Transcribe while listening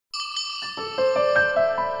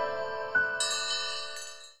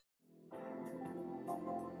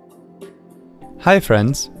Hi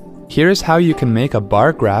friends, here is how you can make a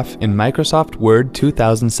bar graph in Microsoft Word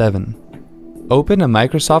 2007. Open a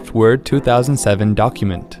Microsoft Word 2007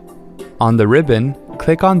 document. On the ribbon,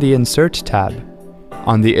 click on the Insert tab.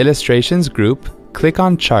 On the Illustrations group, click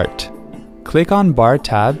on Chart. Click on Bar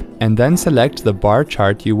tab and then select the bar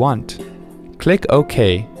chart you want. Click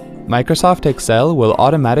OK. Microsoft Excel will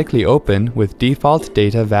automatically open with default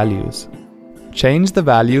data values. Change the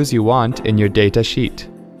values you want in your data sheet.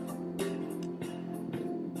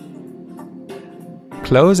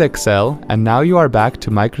 Close Excel and now you are back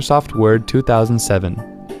to Microsoft Word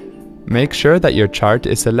 2007. Make sure that your chart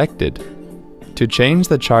is selected. To change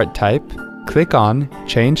the chart type, click on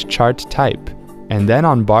Change Chart Type and then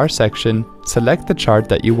on Bar section, select the chart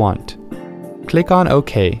that you want. Click on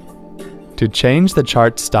OK. To change the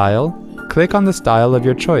chart style, click on the style of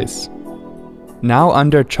your choice. Now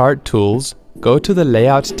under Chart Tools, go to the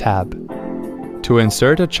Layout tab. To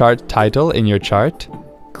insert a chart title in your chart,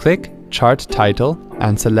 click Chart Title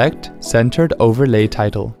and select Centered Overlay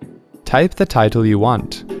Title. Type the title you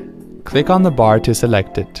want. Click on the bar to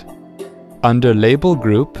select it. Under Label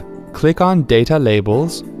Group, click on Data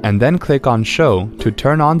Labels and then click on Show to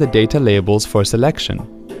turn on the data labels for selection.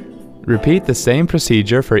 Repeat the same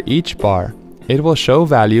procedure for each bar. It will show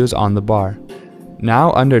values on the bar.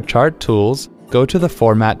 Now under Chart Tools, go to the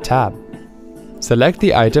Format tab. Select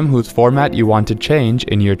the item whose format you want to change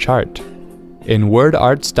in your chart. In Word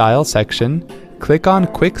Art Style section, click on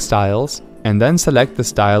Quick Styles and then select the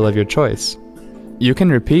style of your choice. You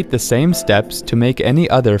can repeat the same steps to make any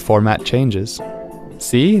other format changes.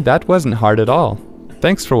 See, that wasn't hard at all.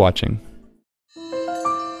 Thanks for watching.